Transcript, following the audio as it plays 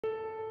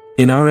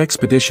In our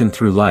expedition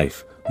through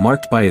life,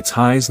 marked by its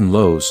highs and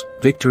lows,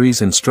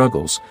 victories and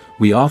struggles,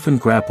 we often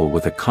grapple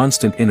with a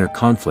constant inner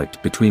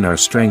conflict between our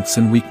strengths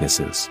and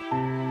weaknesses.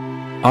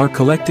 Our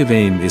collective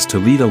aim is to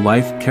lead a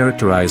life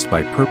characterized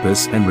by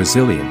purpose and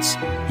resilience,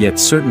 yet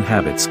certain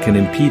habits can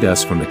impede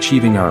us from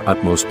achieving our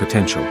utmost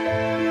potential.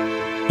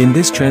 In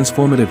this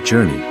transformative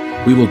journey,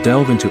 we will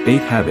delve into 8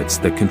 habits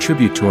that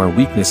contribute to our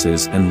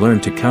weaknesses and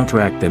learn to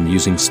counteract them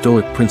using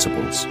Stoic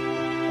principles.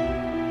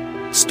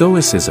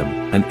 Stoicism,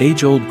 an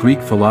age-old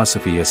Greek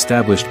philosophy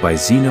established by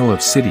Zeno of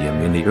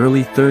Citium in the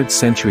early 3rd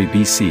century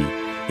BC,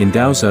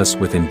 endows us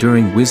with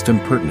enduring wisdom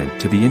pertinent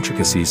to the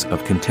intricacies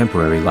of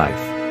contemporary life.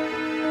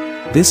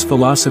 This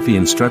philosophy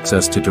instructs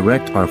us to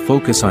direct our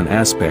focus on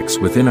aspects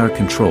within our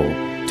control,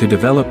 to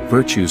develop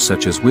virtues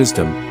such as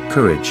wisdom,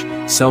 courage,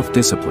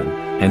 self-discipline,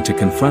 and to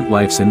confront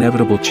life's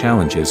inevitable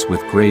challenges with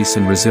grace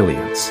and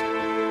resilience.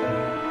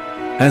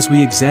 As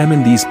we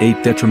examine these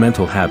 8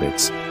 detrimental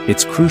habits,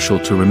 it's crucial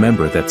to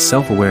remember that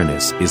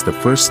self-awareness is the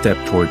first step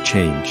toward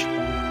change.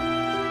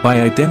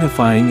 By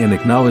identifying and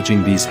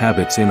acknowledging these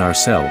habits in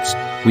ourselves,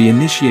 we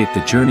initiate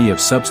the journey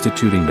of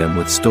substituting them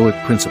with Stoic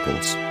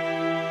principles.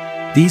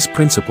 These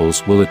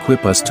principles will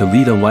equip us to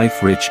lead a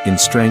life rich in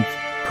strength,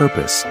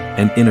 purpose,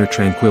 and inner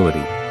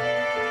tranquility.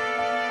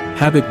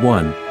 Habit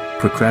 1.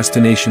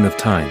 Procrastination of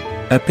time.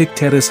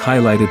 Epictetus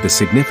highlighted the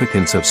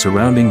significance of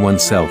surrounding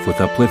oneself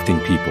with uplifting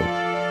people.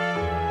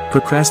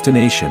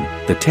 Procrastination,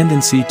 the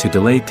tendency to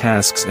delay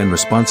tasks and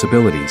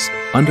responsibilities,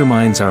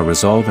 undermines our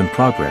resolve and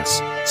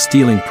progress,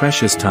 stealing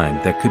precious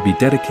time that could be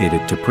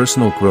dedicated to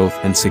personal growth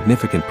and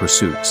significant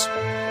pursuits.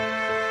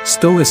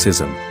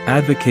 Stoicism,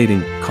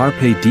 advocating carpe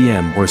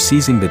diem or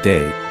seizing the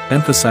day,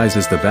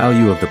 emphasizes the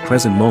value of the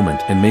present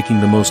moment and making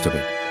the most of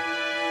it.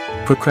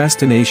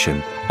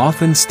 Procrastination,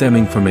 often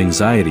stemming from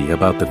anxiety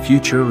about the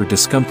future or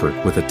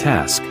discomfort with a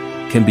task,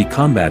 can be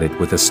combated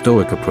with a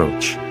Stoic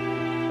approach.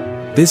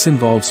 This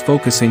involves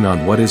focusing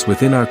on what is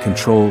within our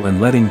control and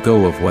letting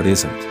go of what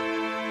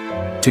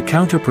isn't. To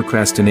counter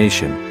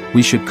procrastination,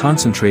 we should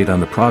concentrate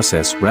on the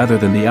process rather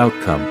than the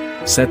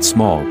outcome, set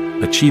small,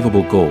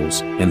 achievable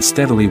goals, and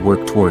steadily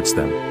work towards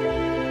them.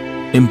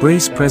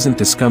 Embrace present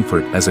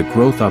discomfort as a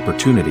growth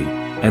opportunity,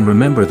 and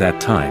remember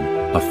that time,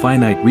 a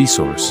finite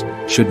resource,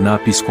 should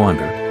not be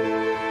squandered.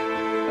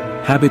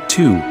 Habit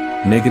 2.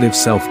 Negative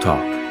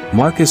self-talk.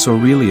 Marcus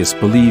Aurelius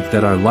believed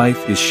that our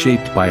life is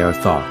shaped by our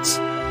thoughts.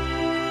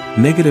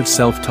 Negative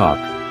self-talk,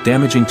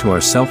 damaging to our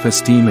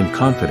self-esteem and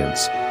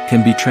confidence,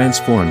 can be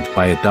transformed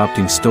by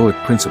adopting Stoic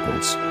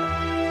principles.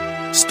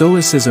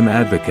 Stoicism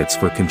advocates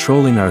for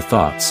controlling our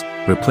thoughts,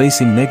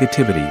 replacing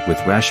negativity with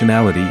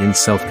rationality and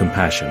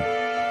self-compassion.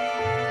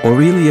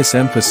 Aurelius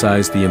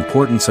emphasized the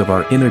importance of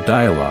our inner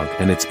dialogue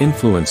and its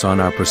influence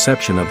on our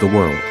perception of the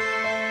world.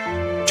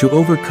 To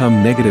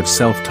overcome negative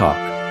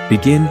self-talk,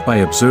 begin by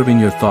observing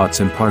your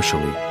thoughts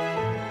impartially.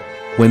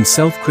 When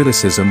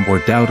self-criticism or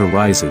doubt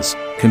arises,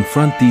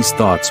 confront these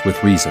thoughts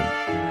with reason.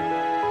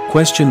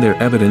 Question their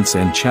evidence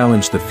and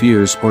challenge the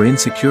fears or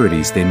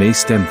insecurities they may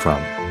stem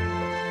from.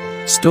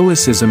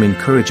 Stoicism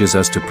encourages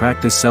us to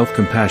practice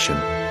self-compassion,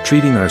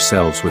 treating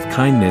ourselves with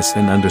kindness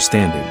and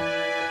understanding.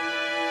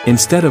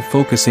 Instead of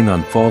focusing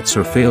on faults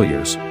or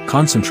failures,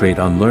 concentrate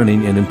on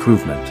learning and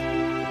improvement.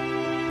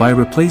 By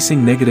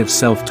replacing negative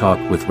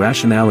self-talk with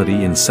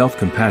rationality and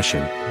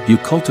self-compassion, you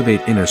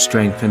cultivate inner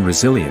strength and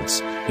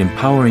resilience,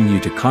 empowering you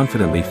to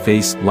confidently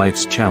face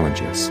life's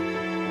challenges.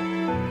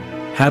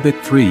 Habit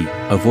 3.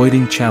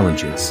 Avoiding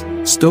challenges.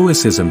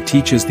 Stoicism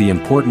teaches the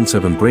importance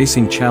of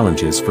embracing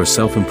challenges for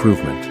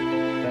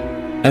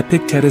self-improvement.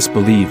 Epictetus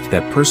believed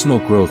that personal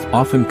growth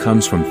often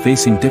comes from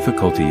facing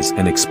difficulties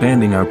and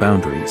expanding our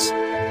boundaries.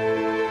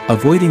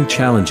 Avoiding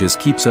challenges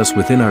keeps us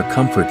within our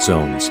comfort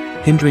zones,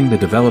 hindering the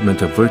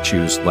development of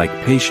virtues like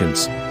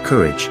patience,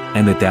 courage,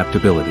 and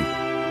adaptability.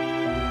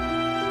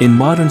 In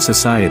modern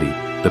society,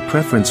 the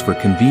preference for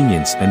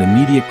convenience and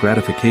immediate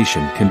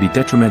gratification can be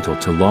detrimental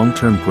to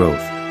long-term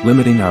growth,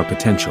 limiting our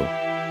potential.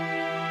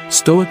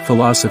 Stoic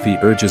philosophy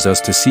urges us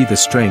to see the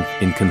strength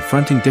in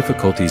confronting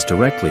difficulties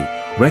directly,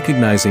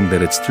 recognizing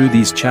that it's through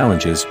these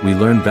challenges we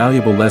learn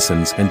valuable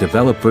lessons and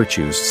develop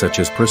virtues such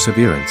as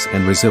perseverance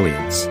and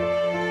resilience.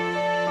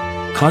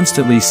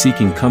 Constantly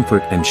seeking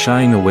comfort and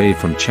shying away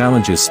from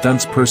challenges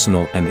stunts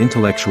personal and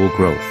intellectual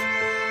growth.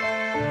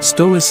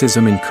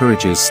 Stoicism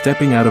encourages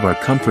stepping out of our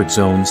comfort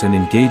zones and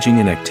engaging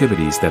in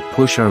activities that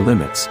push our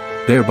limits,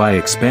 thereby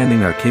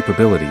expanding our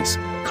capabilities,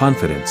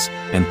 confidence,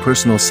 and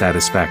personal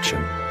satisfaction.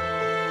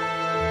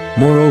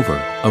 Moreover,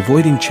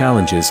 avoiding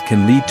challenges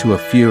can lead to a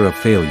fear of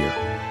failure.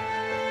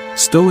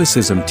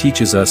 Stoicism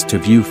teaches us to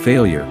view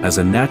failure as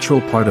a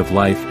natural part of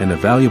life and a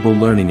valuable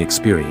learning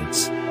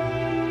experience.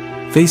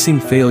 Facing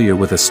failure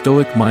with a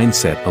Stoic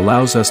mindset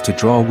allows us to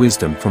draw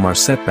wisdom from our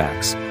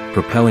setbacks,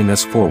 propelling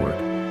us forward.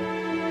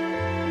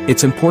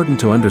 It's important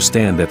to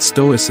understand that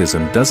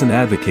Stoicism doesn't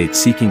advocate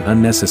seeking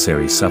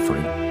unnecessary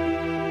suffering.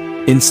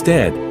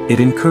 Instead,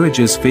 it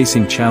encourages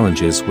facing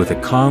challenges with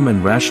a calm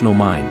and rational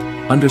mind,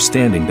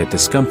 understanding that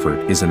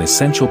discomfort is an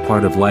essential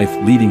part of life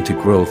leading to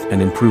growth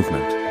and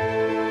improvement.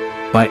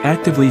 By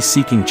actively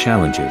seeking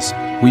challenges,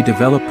 we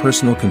develop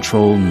personal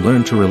control and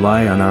learn to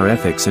rely on our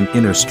ethics and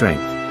inner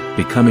strength,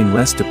 becoming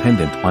less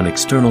dependent on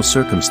external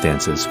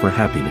circumstances for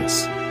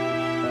happiness.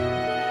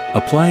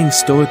 Applying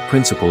Stoic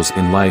principles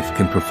in life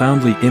can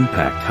profoundly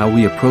impact how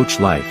we approach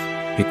life,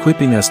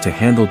 equipping us to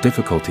handle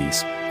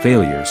difficulties,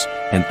 failures,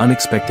 and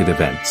unexpected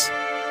events.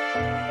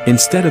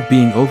 Instead of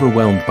being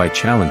overwhelmed by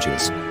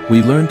challenges,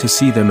 we learn to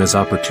see them as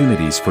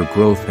opportunities for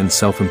growth and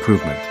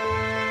self-improvement.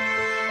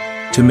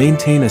 To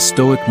maintain a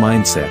Stoic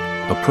mindset,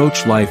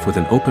 approach life with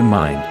an open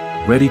mind,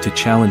 ready to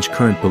challenge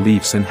current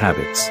beliefs and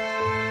habits.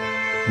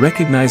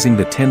 Recognizing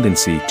the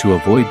tendency to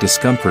avoid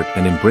discomfort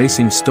and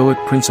embracing Stoic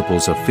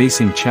principles of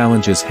facing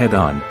challenges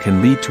head-on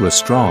can lead to a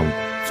strong,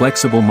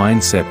 flexible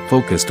mindset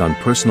focused on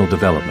personal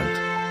development.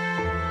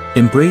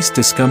 Embrace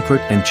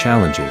discomfort and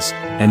challenges,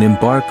 and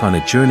embark on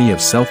a journey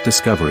of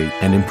self-discovery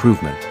and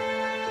improvement.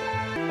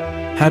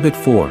 Habit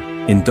 4.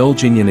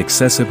 Indulging in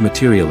excessive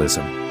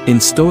materialism. In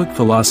Stoic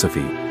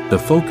philosophy, the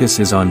focus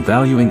is on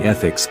valuing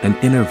ethics and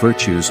inner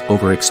virtues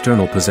over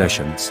external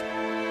possessions.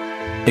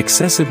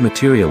 Excessive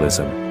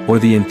materialism, or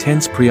the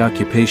intense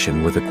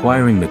preoccupation with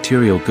acquiring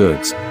material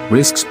goods,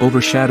 risks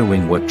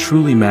overshadowing what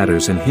truly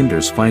matters and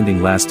hinders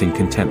finding lasting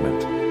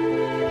contentment.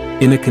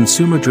 In a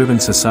consumer-driven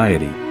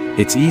society,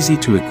 it's easy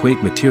to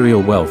equate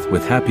material wealth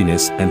with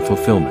happiness and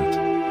fulfillment.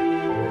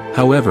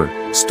 However,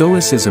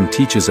 Stoicism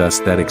teaches us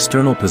that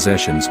external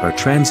possessions are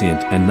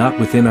transient and not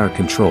within our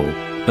control,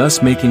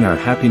 thus making our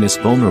happiness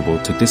vulnerable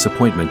to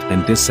disappointment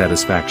and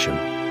dissatisfaction.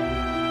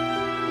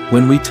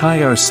 When we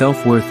tie our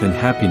self-worth and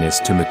happiness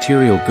to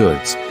material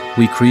goods,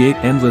 we create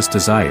endless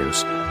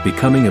desires,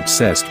 becoming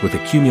obsessed with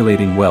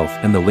accumulating wealth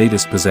and the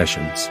latest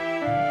possessions.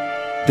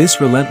 This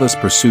relentless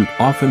pursuit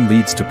often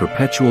leads to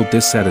perpetual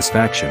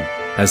dissatisfaction,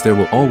 as there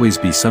will always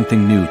be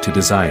something new to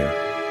desire.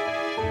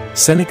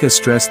 Seneca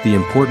stressed the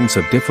importance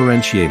of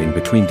differentiating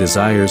between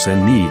desires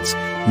and needs,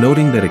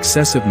 noting that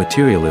excessive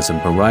materialism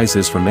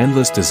arises from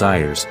endless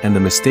desires and the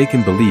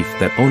mistaken belief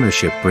that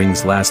ownership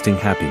brings lasting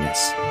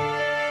happiness.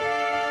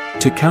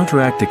 To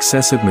counteract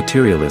excessive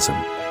materialism,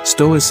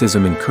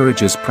 Stoicism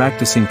encourages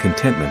practicing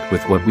contentment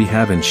with what we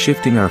have and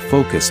shifting our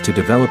focus to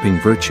developing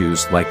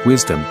virtues like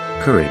wisdom,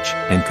 courage,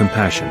 and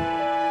compassion.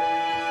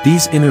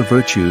 These inner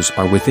virtues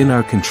are within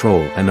our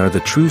control and are the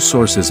true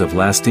sources of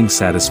lasting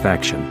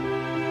satisfaction.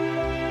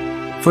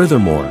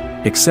 Furthermore,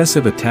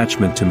 excessive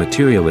attachment to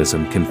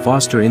materialism can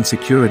foster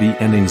insecurity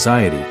and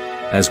anxiety,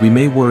 as we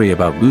may worry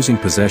about losing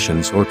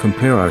possessions or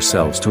compare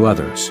ourselves to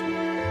others.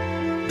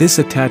 This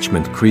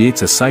attachment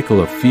creates a cycle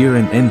of fear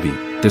and envy,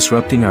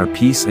 disrupting our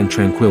peace and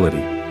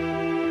tranquility.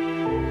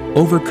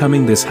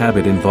 Overcoming this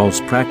habit involves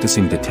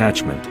practicing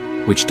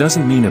detachment, which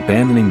doesn't mean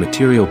abandoning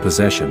material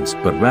possessions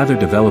but rather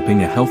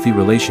developing a healthy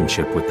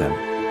relationship with them.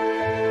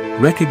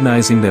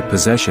 Recognizing that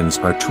possessions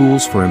are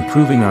tools for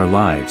improving our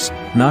lives,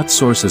 not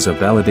sources of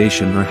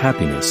validation or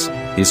happiness,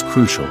 is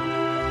crucial.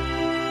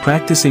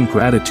 Practicing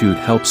gratitude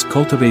helps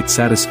cultivate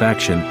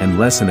satisfaction and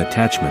lessen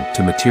attachment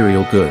to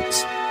material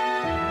goods.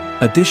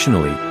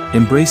 Additionally,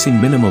 embracing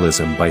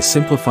minimalism by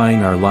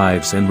simplifying our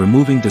lives and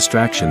removing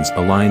distractions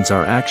aligns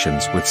our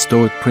actions with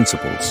Stoic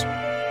principles.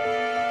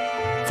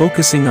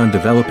 Focusing on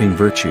developing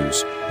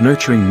virtues,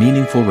 nurturing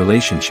meaningful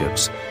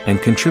relationships, and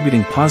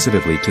contributing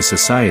positively to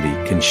society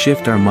can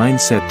shift our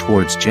mindset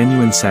towards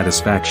genuine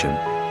satisfaction,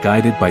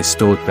 guided by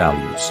Stoic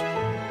values.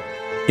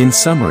 In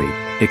summary,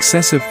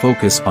 excessive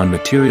focus on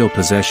material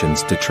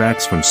possessions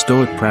detracts from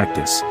Stoic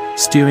practice,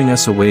 steering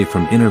us away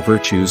from inner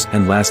virtues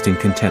and lasting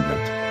contentment.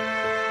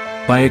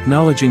 By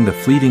acknowledging the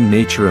fleeting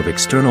nature of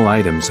external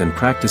items and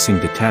practicing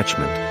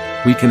detachment,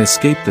 we can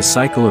escape the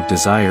cycle of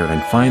desire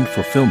and find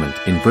fulfillment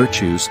in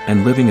virtues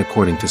and living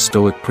according to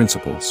Stoic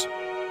principles.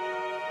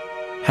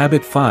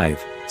 Habit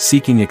 5.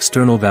 Seeking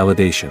external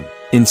validation.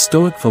 In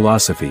Stoic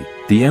philosophy,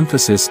 the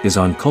emphasis is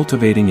on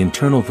cultivating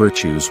internal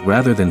virtues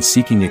rather than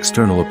seeking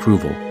external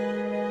approval.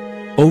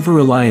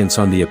 Over-reliance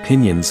on the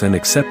opinions and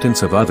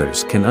acceptance of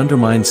others can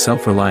undermine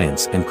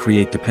self-reliance and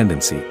create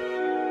dependency.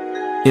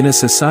 In a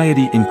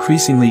society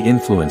increasingly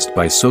influenced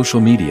by social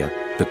media,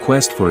 the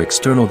quest for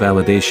external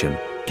validation,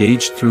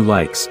 gauged through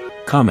likes,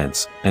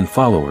 comments, and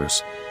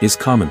followers, is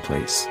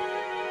commonplace.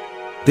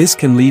 This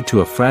can lead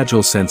to a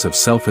fragile sense of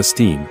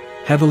self-esteem,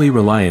 heavily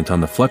reliant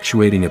on the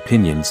fluctuating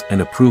opinions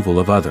and approval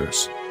of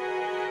others.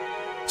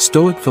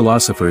 Stoic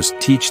philosophers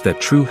teach that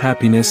true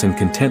happiness and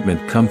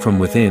contentment come from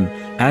within,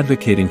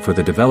 advocating for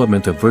the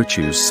development of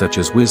virtues such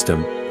as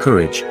wisdom,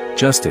 courage,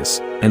 justice,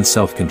 and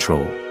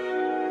self-control.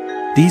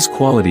 These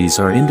qualities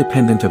are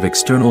independent of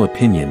external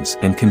opinions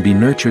and can be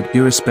nurtured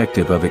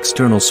irrespective of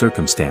external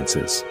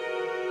circumstances.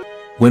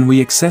 When we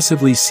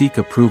excessively seek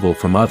approval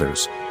from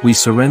others, we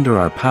surrender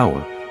our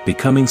power,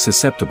 becoming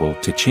susceptible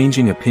to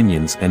changing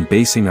opinions and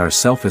basing our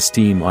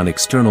self-esteem on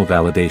external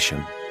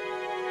validation.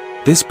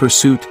 This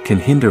pursuit can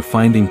hinder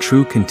finding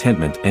true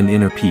contentment and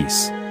inner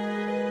peace.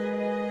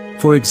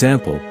 For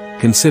example,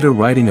 consider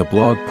writing a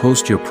blog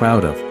post you're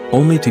proud of,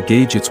 only to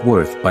gauge its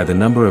worth by the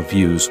number of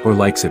views or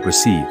likes it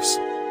receives.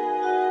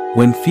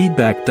 When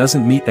feedback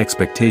doesn't meet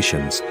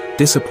expectations,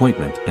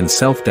 disappointment and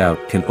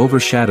self-doubt can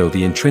overshadow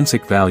the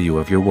intrinsic value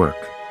of your work.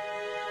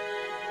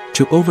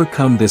 To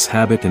overcome this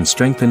habit and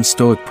strengthen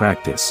Stoic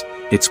practice,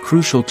 it's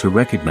crucial to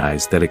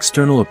recognize that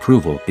external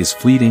approval is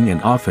fleeting and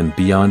often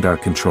beyond our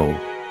control.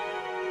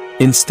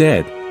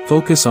 Instead,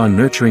 focus on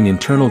nurturing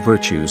internal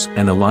virtues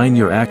and align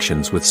your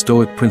actions with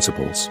Stoic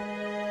principles.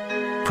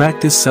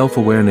 Practice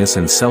self-awareness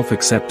and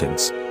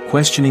self-acceptance,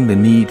 questioning the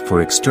need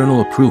for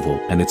external approval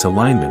and its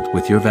alignment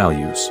with your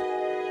values.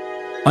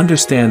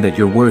 Understand that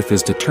your worth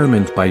is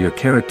determined by your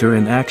character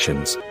and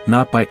actions,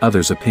 not by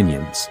others'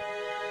 opinions.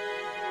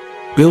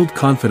 Build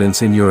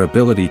confidence in your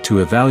ability to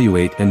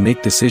evaluate and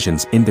make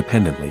decisions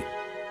independently.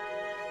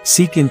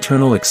 Seek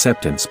internal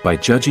acceptance by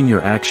judging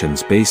your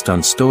actions based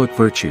on Stoic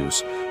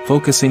virtues,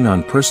 focusing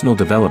on personal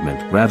development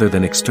rather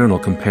than external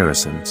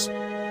comparisons.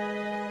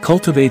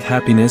 Cultivate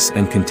happiness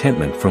and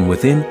contentment from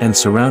within and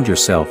surround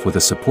yourself with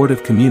a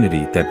supportive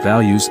community that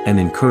values and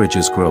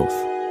encourages growth.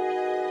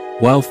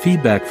 While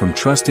feedback from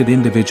trusted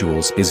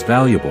individuals is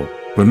valuable,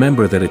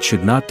 remember that it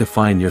should not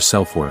define your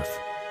self-worth.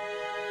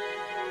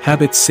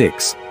 Habit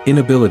 6.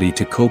 Inability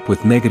to cope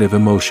with negative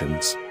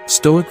emotions.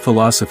 Stoic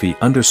philosophy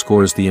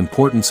underscores the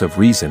importance of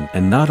reason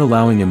and not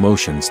allowing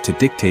emotions to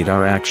dictate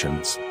our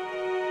actions.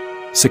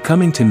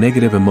 Succumbing to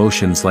negative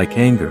emotions like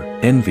anger,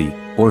 envy,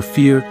 or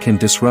fear can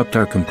disrupt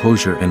our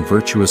composure and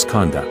virtuous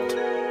conduct.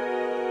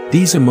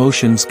 These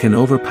emotions can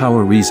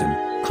overpower reason,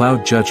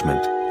 cloud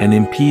judgment, and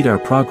impede our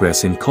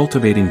progress in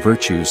cultivating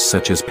virtues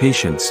such as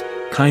patience,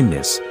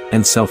 kindness,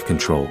 and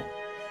self-control.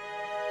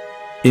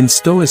 In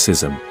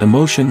Stoicism,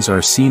 emotions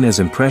are seen as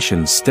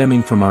impressions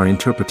stemming from our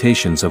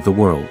interpretations of the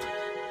world.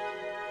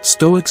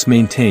 Stoics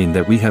maintain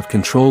that we have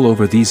control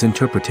over these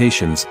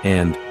interpretations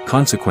and,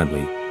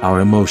 consequently, our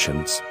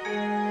emotions.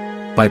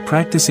 By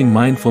practicing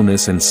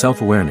mindfulness and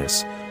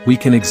self-awareness, we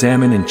can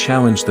examine and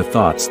challenge the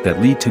thoughts that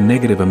lead to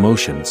negative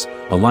emotions,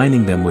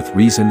 aligning them with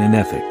reason and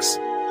ethics.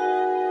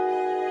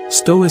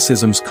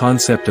 Stoicism's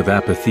concept of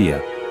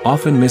apatheia,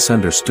 often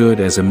misunderstood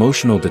as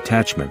emotional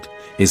detachment,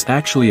 is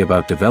actually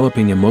about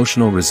developing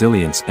emotional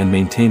resilience and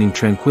maintaining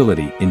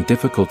tranquility in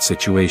difficult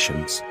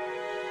situations.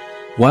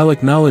 While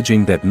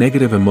acknowledging that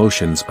negative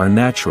emotions are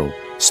natural,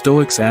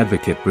 Stoics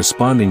advocate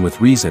responding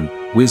with reason,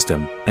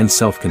 wisdom, and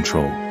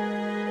self-control.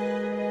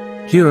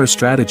 Here are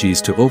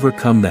strategies to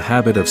overcome the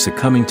habit of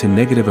succumbing to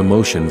negative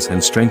emotions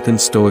and strengthen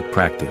Stoic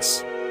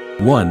practice.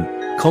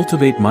 1.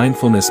 Cultivate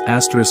mindfulness.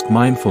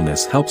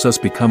 Mindfulness helps us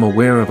become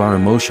aware of our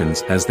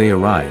emotions as they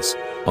arise,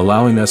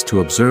 allowing us to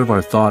observe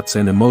our thoughts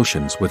and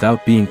emotions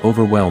without being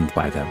overwhelmed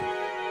by them.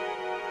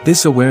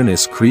 This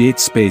awareness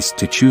creates space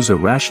to choose a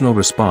rational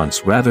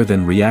response rather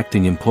than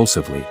reacting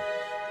impulsively.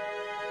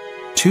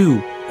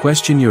 2.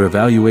 Question your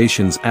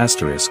evaluations.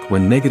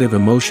 When negative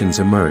emotions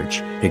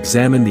emerge,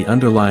 examine the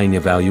underlying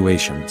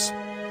evaluations.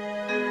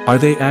 Are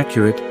they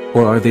accurate,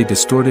 or are they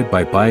distorted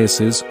by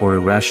biases or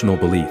irrational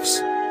beliefs?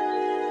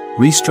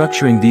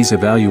 Restructuring these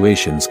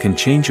evaluations can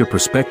change your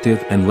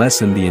perspective and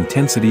lessen the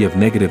intensity of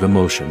negative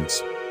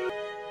emotions.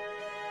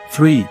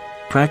 3.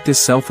 Practice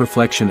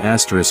self-reflection.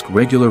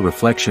 Regular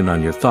reflection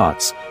on your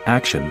thoughts,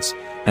 actions,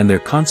 and their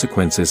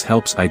consequences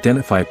helps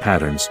identify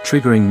patterns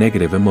triggering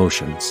negative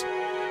emotions.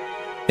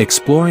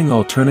 Exploring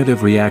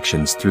alternative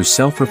reactions through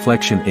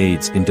self-reflection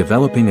aids in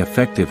developing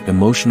effective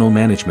emotional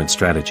management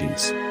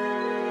strategies.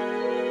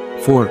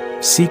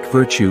 4. Seek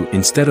virtue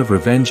instead of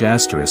revenge.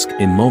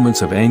 In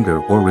moments of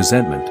anger or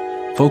resentment,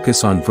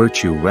 focus on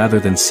virtue rather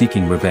than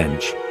seeking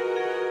revenge.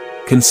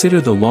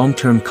 Consider the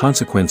long-term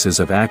consequences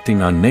of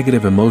acting on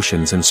negative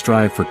emotions and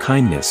strive for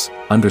kindness,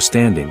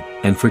 understanding,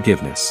 and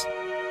forgiveness.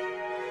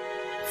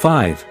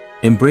 5.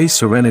 Embrace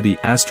serenity.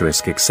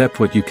 Accept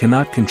what you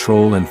cannot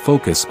control and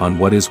focus on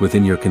what is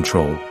within your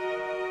control.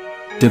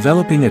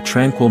 Developing a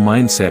tranquil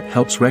mindset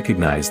helps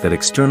recognize that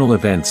external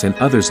events and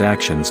others'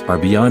 actions are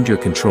beyond your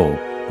control,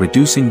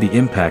 reducing the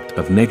impact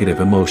of negative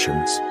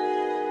emotions.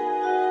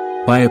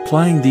 By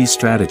applying these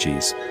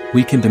strategies,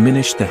 we can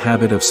diminish the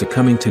habit of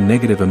succumbing to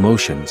negative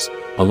emotions,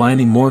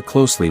 aligning more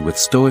closely with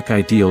Stoic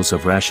ideals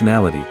of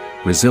rationality,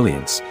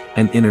 resilience,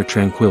 and inner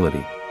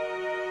tranquility.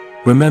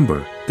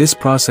 Remember, this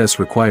process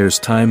requires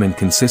time and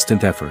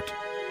consistent effort.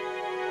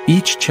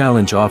 Each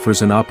challenge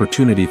offers an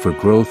opportunity for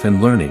growth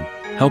and learning,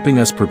 helping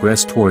us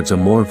progress towards a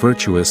more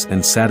virtuous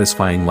and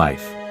satisfying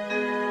life.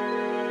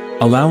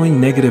 Allowing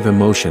negative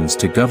emotions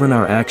to govern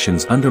our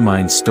actions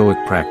undermines Stoic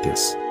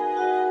practice.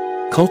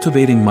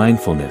 Cultivating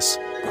mindfulness,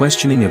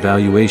 questioning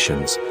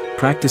evaluations,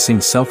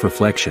 practicing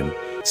self-reflection,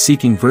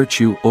 seeking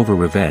virtue over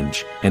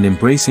revenge, and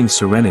embracing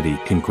serenity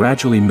can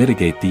gradually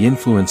mitigate the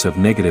influence of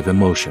negative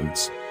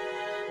emotions.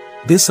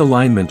 This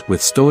alignment with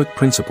Stoic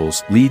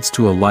principles leads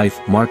to a life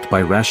marked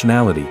by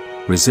rationality,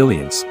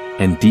 resilience,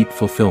 and deep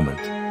fulfillment.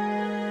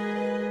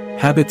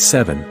 Habit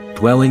 7.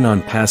 Dwelling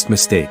on past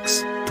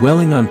mistakes.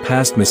 Dwelling on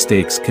past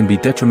mistakes can be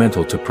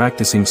detrimental to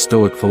practicing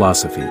Stoic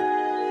philosophy.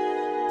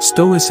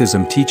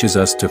 Stoicism teaches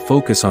us to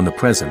focus on the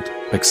present,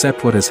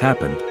 accept what has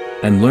happened,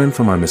 and learn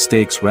from our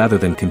mistakes rather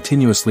than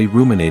continuously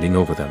ruminating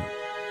over them.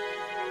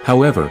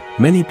 However,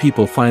 many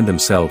people find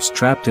themselves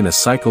trapped in a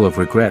cycle of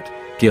regret,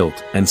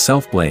 guilt, and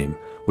self-blame,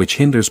 which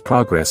hinders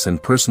progress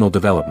and personal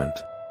development.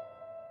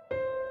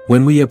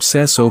 When we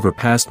obsess over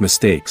past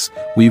mistakes,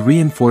 we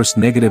reinforce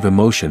negative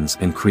emotions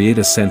and create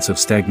a sense of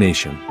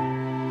stagnation.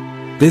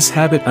 This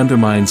habit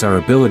undermines our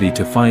ability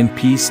to find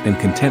peace and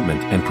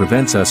contentment and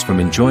prevents us from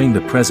enjoying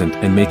the present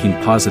and making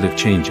positive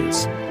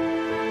changes.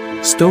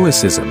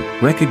 Stoicism,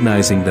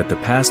 recognizing that the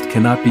past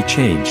cannot be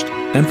changed,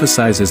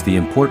 emphasizes the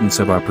importance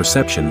of our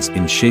perceptions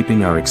in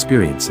shaping our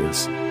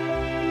experiences.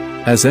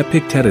 As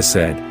Epictetus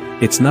said,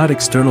 it's not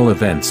external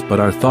events but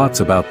our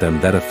thoughts about them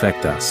that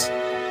affect us.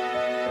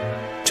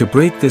 To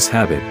break this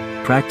habit,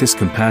 practice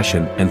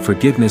compassion and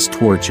forgiveness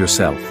towards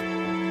yourself.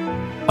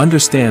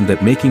 Understand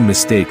that making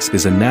mistakes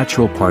is a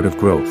natural part of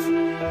growth.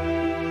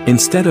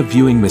 Instead of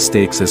viewing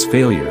mistakes as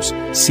failures,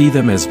 see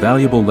them as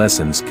valuable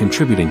lessons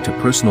contributing to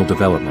personal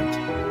development.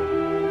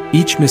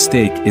 Each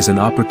mistake is an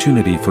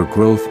opportunity for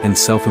growth and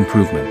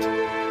self-improvement.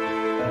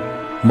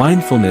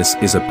 Mindfulness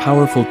is a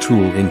powerful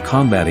tool in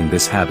combating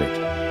this habit.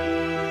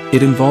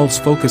 It involves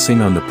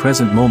focusing on the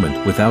present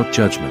moment without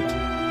judgment.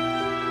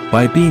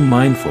 By being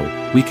mindful,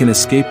 we can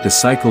escape the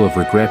cycle of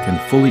regret and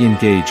fully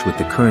engage with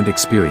the current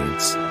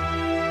experience.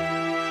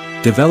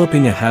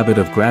 Developing a habit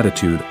of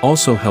gratitude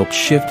also helps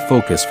shift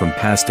focus from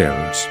past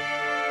errors.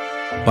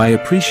 By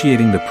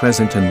appreciating the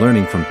present and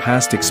learning from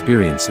past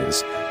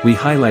experiences, we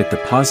highlight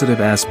the positive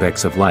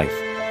aspects of life,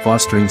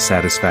 fostering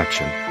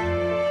satisfaction.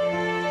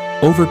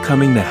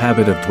 Overcoming the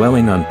habit of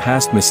dwelling on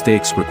past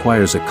mistakes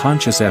requires a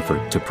conscious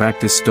effort to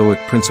practice Stoic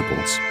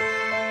principles.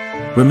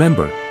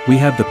 Remember, we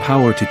have the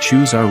power to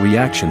choose our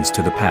reactions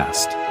to the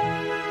past.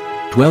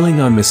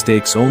 Dwelling on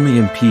mistakes only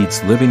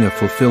impedes living a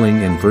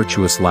fulfilling and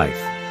virtuous life.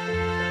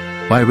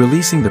 By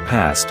releasing the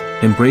past,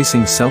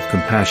 embracing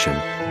self-compassion,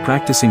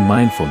 practicing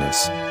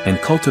mindfulness, and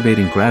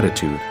cultivating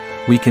gratitude,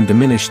 we can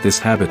diminish this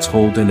habit's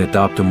hold and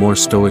adopt a more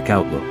stoic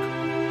outlook.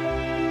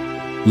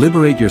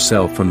 Liberate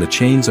yourself from the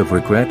chains of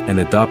regret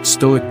and adopt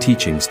Stoic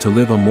teachings to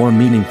live a more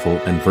meaningful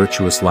and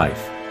virtuous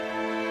life.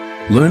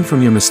 Learn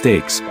from your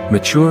mistakes,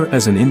 mature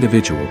as an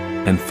individual,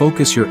 and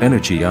focus your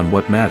energy on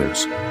what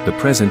matters, the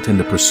present and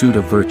the pursuit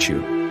of virtue.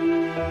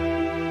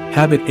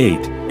 Habit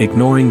 8.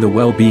 Ignoring the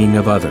well-being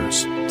of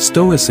others.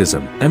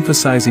 Stoicism,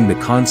 emphasizing the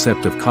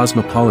concept of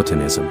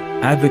cosmopolitanism,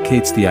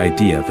 advocates the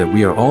idea that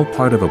we are all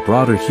part of a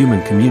broader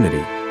human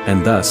community,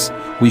 and thus,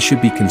 we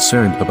should be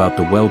concerned about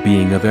the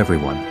well-being of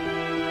everyone.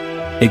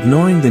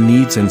 Ignoring the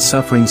needs and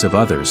sufferings of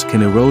others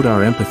can erode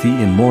our empathy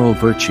and moral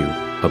virtue,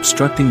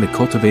 obstructing the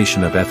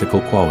cultivation of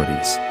ethical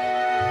qualities.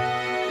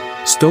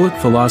 Stoic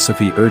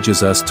philosophy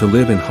urges us to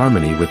live in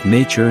harmony with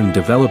nature and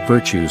develop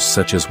virtues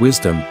such as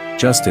wisdom,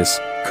 justice,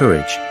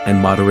 courage, and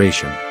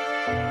moderation.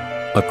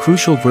 A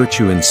crucial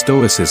virtue in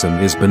Stoicism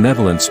is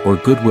benevolence or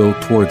goodwill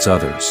towards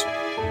others.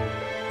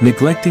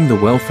 Neglecting the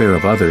welfare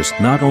of others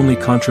not only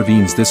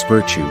contravenes this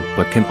virtue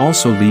but can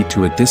also lead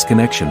to a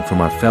disconnection from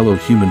our fellow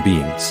human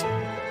beings.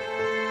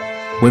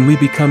 When we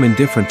become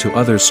indifferent to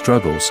others'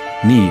 struggles,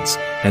 needs,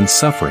 and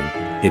suffering,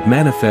 it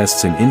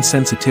manifests in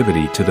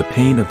insensitivity to the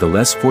pain of the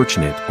less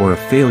fortunate or a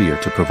failure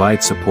to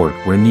provide support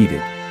where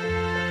needed.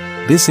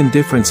 This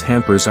indifference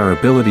hampers our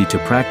ability to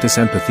practice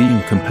empathy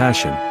and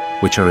compassion,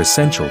 which are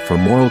essential for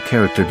moral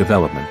character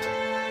development.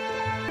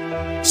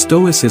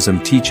 Stoicism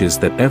teaches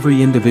that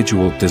every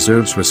individual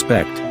deserves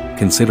respect,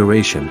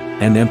 consideration,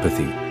 and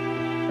empathy.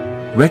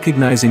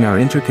 Recognizing our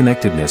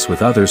interconnectedness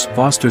with others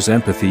fosters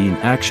empathy and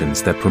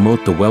actions that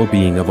promote the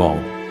well-being of all.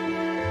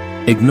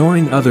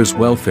 Ignoring others'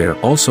 welfare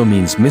also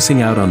means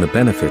missing out on the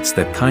benefits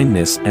that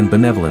kindness and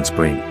benevolence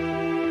bring.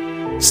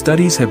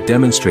 Studies have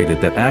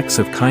demonstrated that acts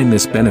of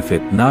kindness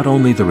benefit not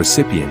only the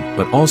recipient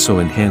but also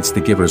enhance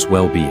the giver's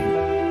well-being.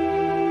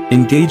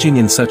 Engaging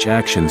in such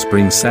actions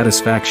brings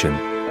satisfaction,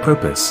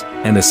 purpose,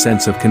 and a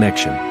sense of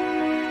connection.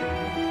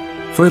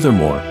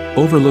 Furthermore,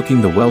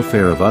 overlooking the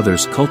welfare of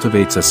others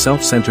cultivates a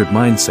self-centered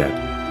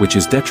mindset, which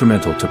is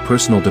detrimental to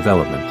personal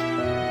development.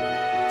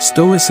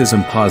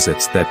 Stoicism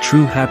posits that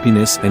true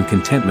happiness and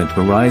contentment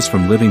arise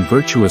from living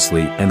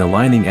virtuously and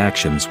aligning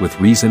actions with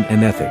reason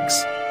and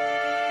ethics.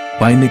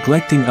 By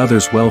neglecting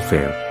others'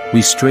 welfare,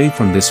 we stray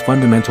from this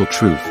fundamental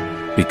truth,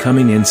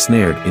 becoming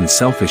ensnared in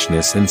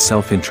selfishness and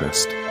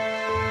self-interest.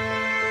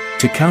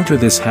 To counter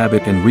this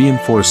habit and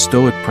reinforce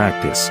Stoic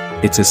practice,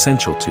 it's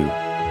essential to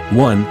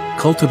 1.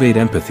 Cultivate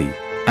empathy,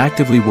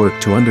 actively work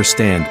to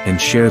understand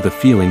and share the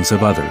feelings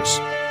of others.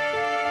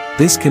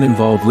 This can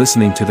involve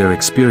listening to their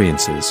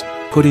experiences,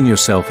 putting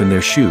yourself in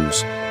their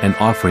shoes, and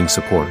offering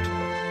support.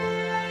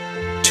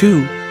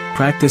 2.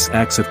 Practice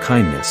acts of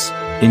kindness,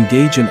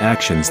 engage in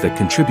actions that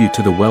contribute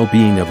to the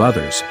well-being of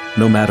others,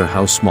 no matter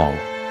how small.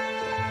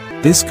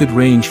 This could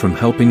range from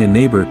helping a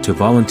neighbor to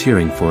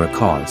volunteering for a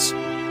cause.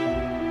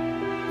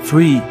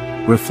 3.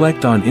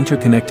 Reflect on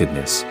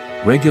interconnectedness.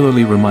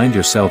 Regularly remind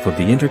yourself of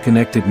the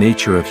interconnected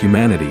nature of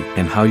humanity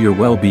and how your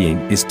well-being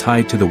is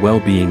tied to the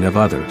well-being of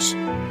others.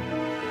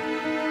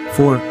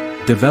 4.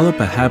 Develop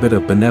a habit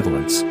of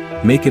benevolence.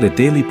 Make it a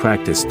daily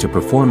practice to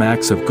perform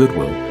acts of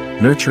goodwill,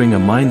 nurturing a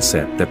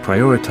mindset that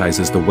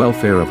prioritizes the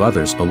welfare of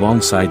others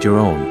alongside your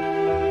own.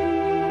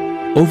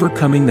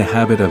 Overcoming the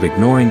habit of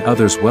ignoring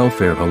others'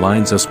 welfare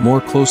aligns us more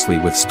closely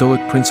with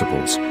Stoic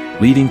principles,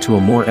 leading to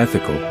a more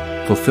ethical,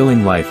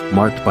 fulfilling life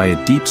marked by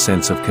a deep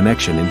sense of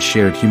connection and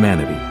shared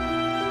humanity.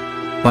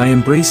 By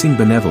embracing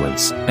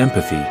benevolence,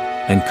 empathy,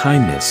 and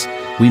kindness,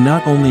 we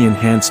not only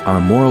enhance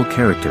our moral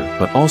character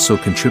but also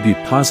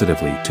contribute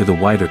positively to the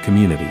wider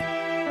community.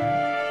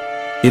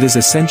 It is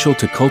essential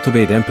to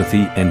cultivate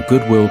empathy and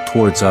goodwill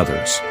towards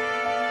others.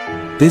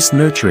 This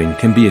nurturing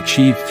can be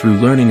achieved through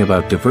learning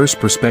about diverse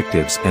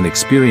perspectives and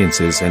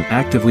experiences and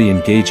actively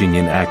engaging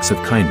in acts of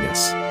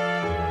kindness.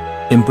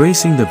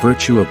 Embracing the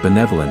virtue of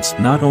benevolence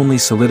not only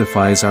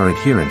solidifies our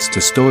adherence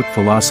to Stoic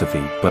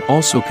philosophy but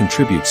also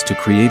contributes to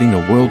creating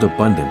a world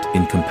abundant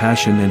in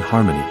compassion and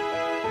harmony.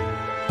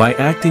 By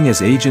acting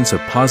as agents of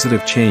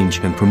positive change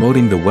and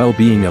promoting the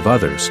well-being of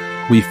others,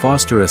 we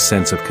foster a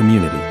sense of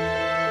community.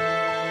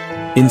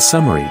 In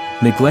summary,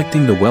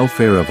 neglecting the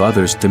welfare of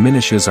others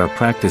diminishes our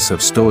practice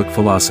of Stoic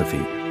philosophy.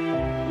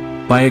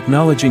 By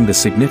acknowledging the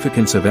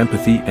significance of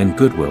empathy and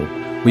goodwill,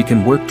 we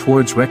can work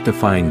towards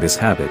rectifying this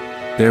habit,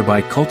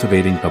 thereby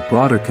cultivating a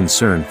broader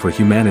concern for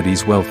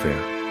humanity's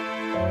welfare.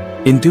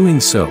 In doing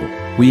so,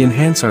 we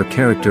enhance our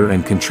character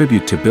and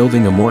contribute to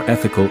building a more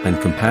ethical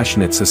and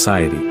compassionate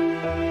society.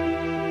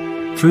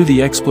 Through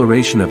the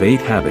exploration of 8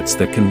 habits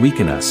that can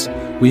weaken us,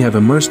 we have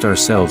immersed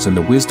ourselves in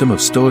the wisdom of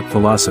Stoic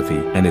philosophy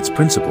and its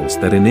principles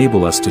that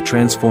enable us to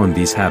transform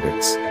these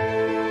habits.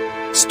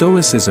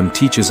 Stoicism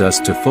teaches us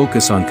to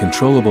focus on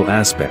controllable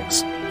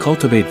aspects,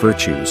 cultivate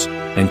virtues,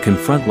 and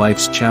confront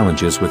life's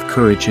challenges with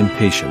courage and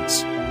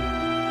patience.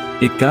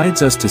 It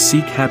guides us to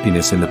seek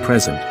happiness in the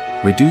present,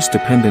 reduce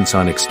dependence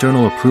on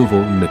external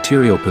approval and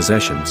material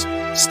possessions,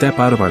 step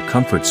out of our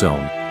comfort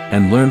zone,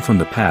 and learn from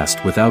the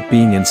past without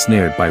being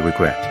ensnared by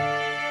regret.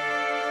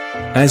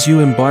 As you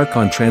embark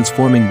on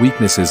transforming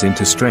weaknesses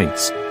into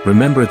strengths,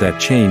 remember that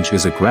change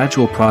is a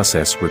gradual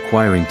process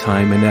requiring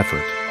time and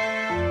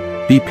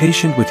effort. Be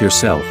patient with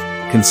yourself,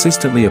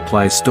 consistently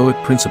apply Stoic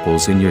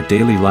principles in your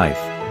daily life,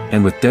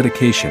 and with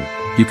dedication,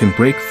 you can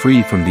break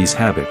free from these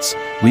habits,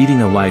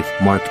 leading a life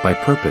marked by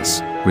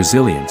purpose,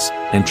 resilience,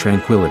 and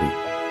tranquility.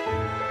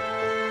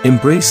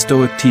 Embrace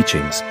Stoic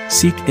teachings,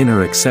 seek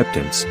inner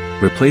acceptance,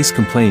 replace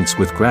complaints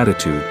with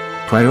gratitude,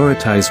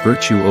 prioritize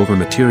virtue over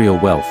material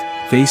wealth,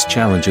 face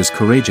challenges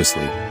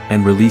courageously,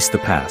 and release the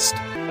past.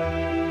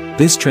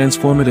 This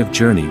transformative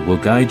journey will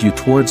guide you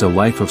towards a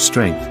life of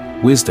strength,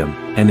 wisdom,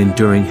 and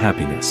enduring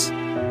happiness.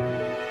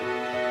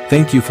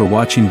 Thank you for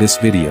watching this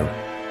video.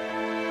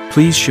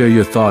 Please share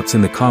your thoughts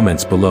in the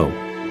comments below.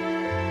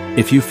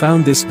 If you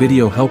found this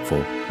video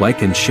helpful,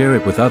 like and share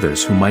it with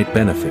others who might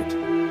benefit.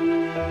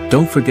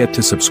 Don't forget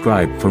to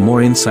subscribe for more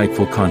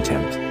insightful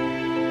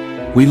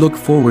content. We look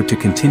forward to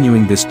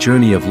continuing this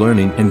journey of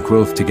learning and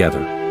growth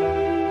together.